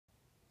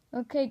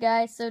Okay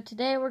guys, so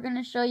today we're going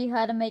to show you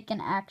how to make an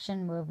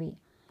action movie.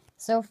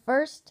 So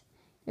first,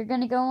 you're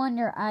going to go on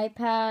your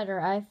iPad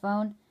or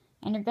iPhone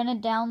and you're going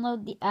to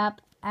download the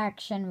app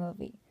Action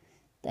Movie.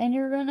 Then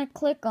you're going to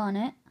click on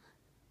it.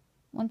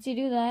 Once you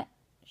do that,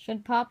 it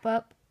should pop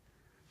up.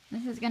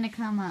 This is going to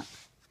come up.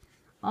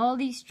 All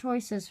these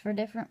choices for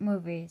different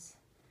movies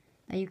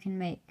that you can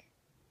make.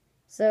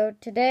 So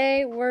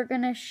today we're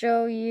going to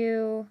show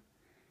you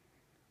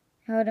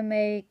how to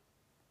make,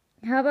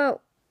 how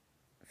about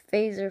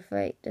Phaser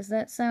Fight? Does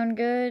that sound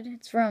good?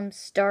 It's from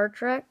Star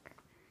Trek.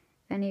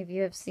 If any of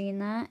you have seen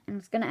that. And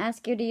it's going to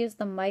ask you to use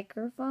the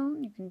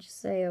microphone. You can just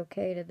say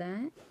okay to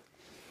that.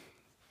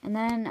 And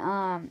then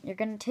you're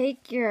going to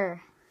take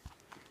your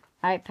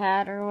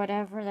iPad or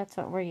whatever. That's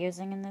what we're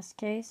using in this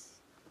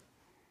case.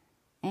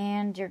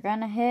 And you're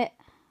going to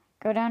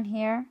go down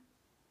here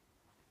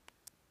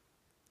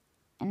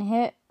and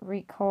hit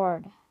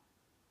record.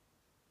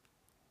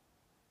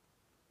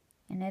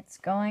 And it's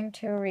going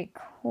to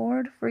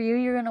record for you.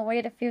 You're going to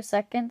wait a few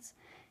seconds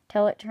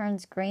till it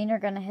turns green. You're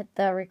going to hit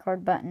the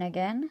record button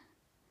again.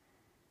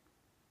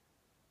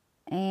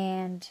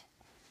 And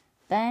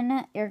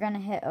then you're going to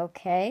hit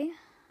OK.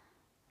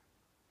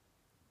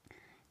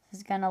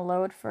 This is going to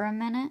load for a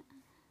minute.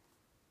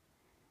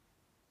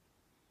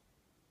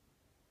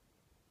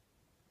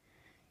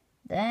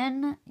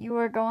 Then you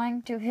are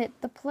going to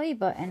hit the play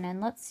button and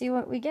let's see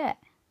what we get.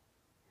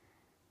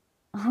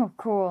 Oh,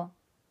 cool.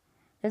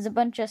 There's a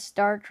bunch of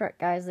Star Trek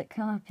guys that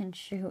come up and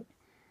shoot.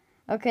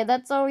 Okay,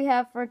 that's all we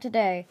have for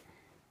today.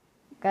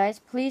 Guys,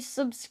 please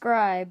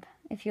subscribe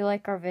if you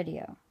like our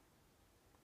video.